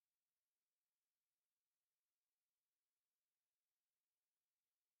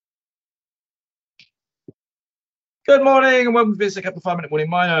Good morning and welcome to VSA Couple of 5 Minute Morning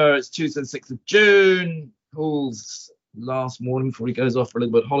Miner. It's Tuesday, the 6th of June. Paul's last morning before he goes off for a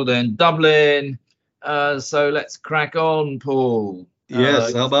little bit of holiday in Dublin. So let's crack on, Paul.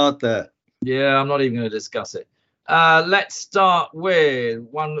 Yes, how about that? Yeah, I'm not even going to discuss it. Let's start with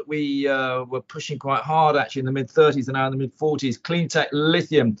one that we were pushing quite hard actually in the mid-30s and now in the mid-40s. Cleantech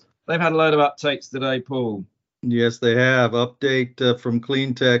Lithium. They've had a load of uptakes today, Paul. Yes, they have. Update from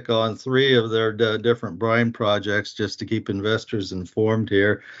Cleantech on three of their different brine projects, just to keep investors informed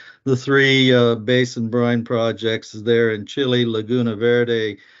here. The three basin brine projects there in Chile, Laguna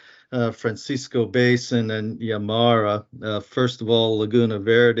Verde, Francisco Basin, and Yamara. First of all, Laguna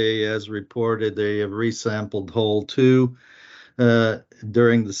Verde, as reported, they have resampled hole 2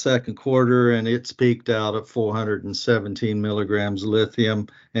 during the second quarter, and it's peaked out at 417 milligrams lithium.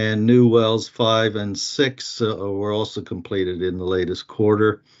 And new wells 5 and 6 were also completed in the latest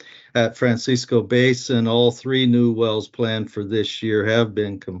quarter. At Francisco Basin, all 3 new wells planned for this year have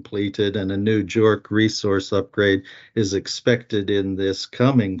been completed, and a new JORC resource upgrade is expected in this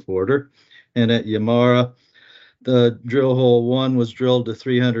coming quarter. And at Yamara, the drill hole 1 was drilled to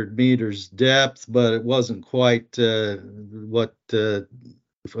 300 meters depth, but it wasn't quite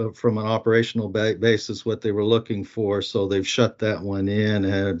from an operational basis what they were looking for. So they've shut that one in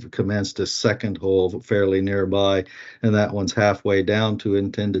and have commenced a second hole fairly nearby, and that one's halfway down to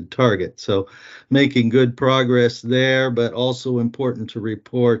intended target. So making good progress there, but also important to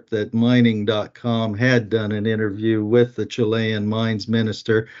report that mining.com had done an interview with the Chilean mines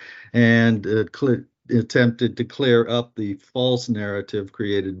minister and attempted to clear up the false narrative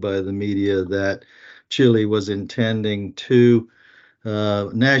created by the media that Chile was intending to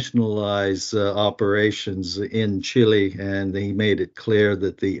nationalize operations in Chile, and he made it clear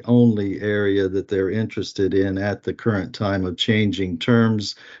that the only area that they're interested in at the current time of changing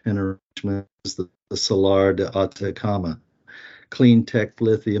terms and arrangements is the Salar de Atacama. Cleantech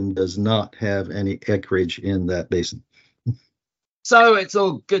Lithium does not have any acreage in that basin. So it's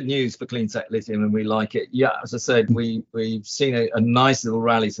all good news for Cleantech Lithium, and we like it. Yeah, as I said, we've seen a nice little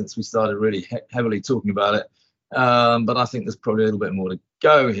rally since we started really heavily talking about it. But I think there's probably a little bit more to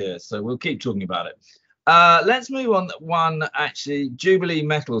go here, so we'll keep talking about it. Let's move on. One actually, Jubilee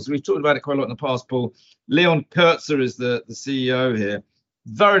Metals. We've talked about it quite a lot in the past, Paul. Leon Kurtzer is the CEO here.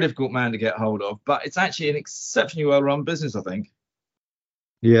 Very difficult man to get hold of, but it's actually an exceptionally well-run business, I think.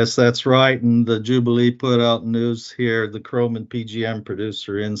 Yes, that's right. And the Jubilee put out news here, the chrome and PGM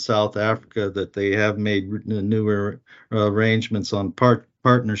producer in South Africa, that they have made newer arrangements on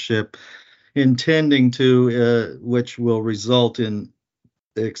partnership intending to, which will result in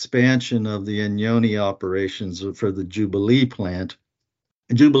expansion of the Inyoni operations for the Jubilee plant.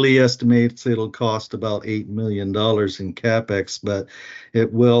 Jubilee estimates it'll cost about $8 million in capex, but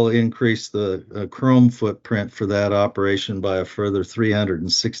it will increase the chrome footprint for that operation by a further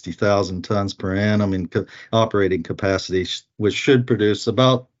 360,000 tons per annum in operating capacity, which should produce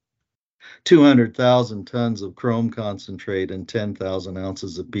about 200,000 tons of chrome concentrate and 10,000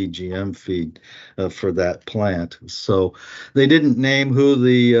 ounces of PGM feed for that plant. So they didn't name who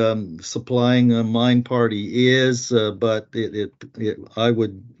the supplying mine party is, but I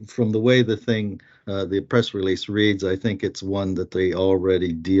would, from the way the press release reads, I think it's one that they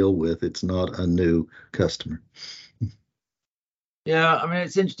already deal with. It's not a new customer. Yeah, I mean,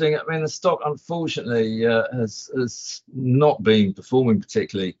 it's interesting. I mean, the stock, unfortunately, has not been performing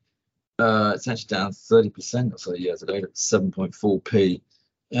particularly. It's actually down 30% or so year to date at 7.4p.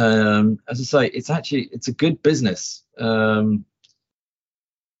 As I say, it's a good business. What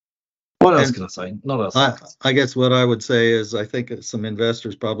else can I say? Not else. I guess what I would say is I think some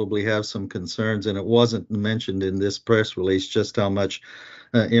investors probably have some concerns, and it wasn't mentioned in this press release just how much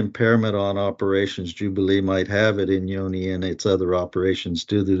impairment on operations Jubilee might have at Inyoni and its other operations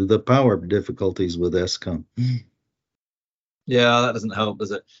due to the power difficulties with Eskom. Yeah, that doesn't help,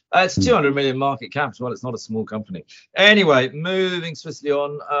 does it? It's 200 million market cap as well. It's not a small company. Anyway, moving swiftly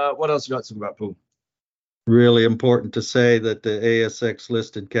on. What else would you like to talk about, Paul? Really important to say that the ASX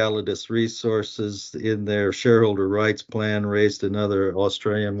listed Calidus Resources in their shareholder rights plan raised another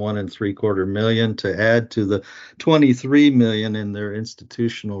Australian $1.75 million to add to the 23 million in their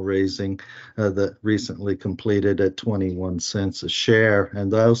institutional raising that recently completed at 21 cents a share.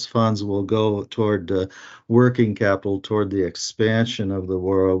 And those funds will go toward working capital toward the expansion of the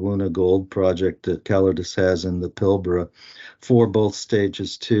Warrawoona Gold project that Calidus has in the Pilbara for both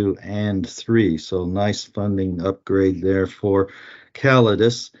stages 2 and 3. So nice funding upgrade there for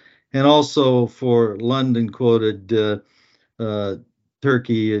Calidus. And also for London quoted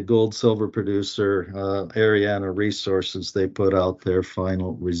Turkey, a gold silver producer, Ariana Resources, they put out their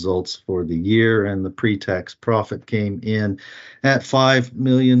final results for the year, and the pre-tax profit came in at 5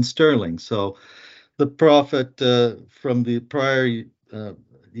 million sterling. So the profit from the prior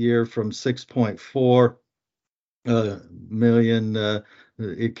year from 6.4 million.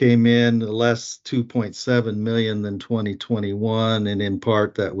 It came in less 2.7 million than 2021, and in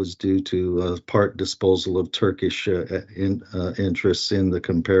part that was due to part disposal of Turkish interests in the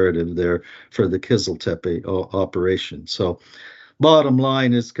comparative there for the Kızıltepe operation. So bottom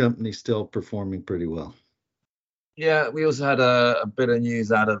line is company still performing pretty well. Yeah, we also had a bit of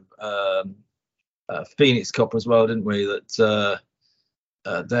news out of Phoenix Copper as well, didn't we? That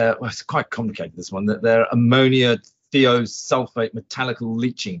well, it's quite complicated, this one, that their ammonia thiosulfate metallical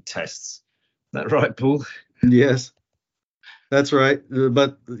leaching tests. Is that right, Paul? Yes, that's right.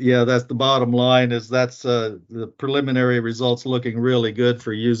 But yeah, that's the bottom line, is that's the preliminary results looking really good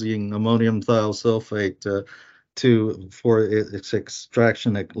for using ammonium thiosulfate for its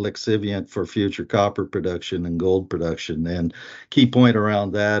extraction lixiviant for future copper production and gold production. And key point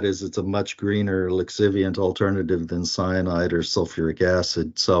around that is it's a much greener lixiviant alternative than cyanide or sulfuric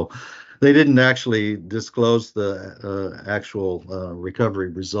acid. So they didn't actually disclose the actual recovery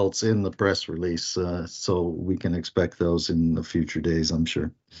results in the press release, so we can expect those in the future days, I'm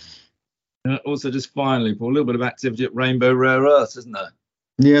sure. Also, just finally, Paul, a little bit of activity at Rainbow Rare Earths, isn't there?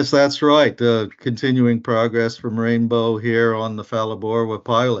 Yes, that's right. Continuing progress from Rainbow here on the Phalaborwa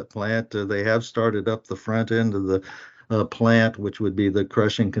pilot plant. They have started up the front end of the plant, which would be the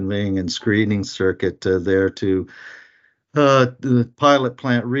crushing, conveying, and screening circuit there to the pilot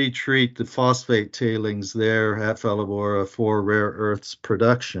plant retreat the phosphate tailings there at Phalaborwa for rare earths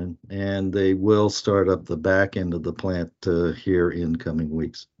production, and they will start up the back end of the plant here in coming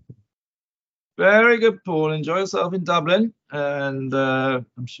weeks. Very good, Paul. Enjoy yourself in Dublin, and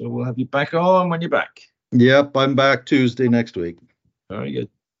I'm sure we'll have you back on when you're back. Yep, I'm back Tuesday next week. Very good.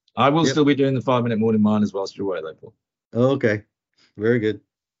 I will still be doing the 5-minute morning mine as well, whilst you're away, though, Paul. Okay, very good.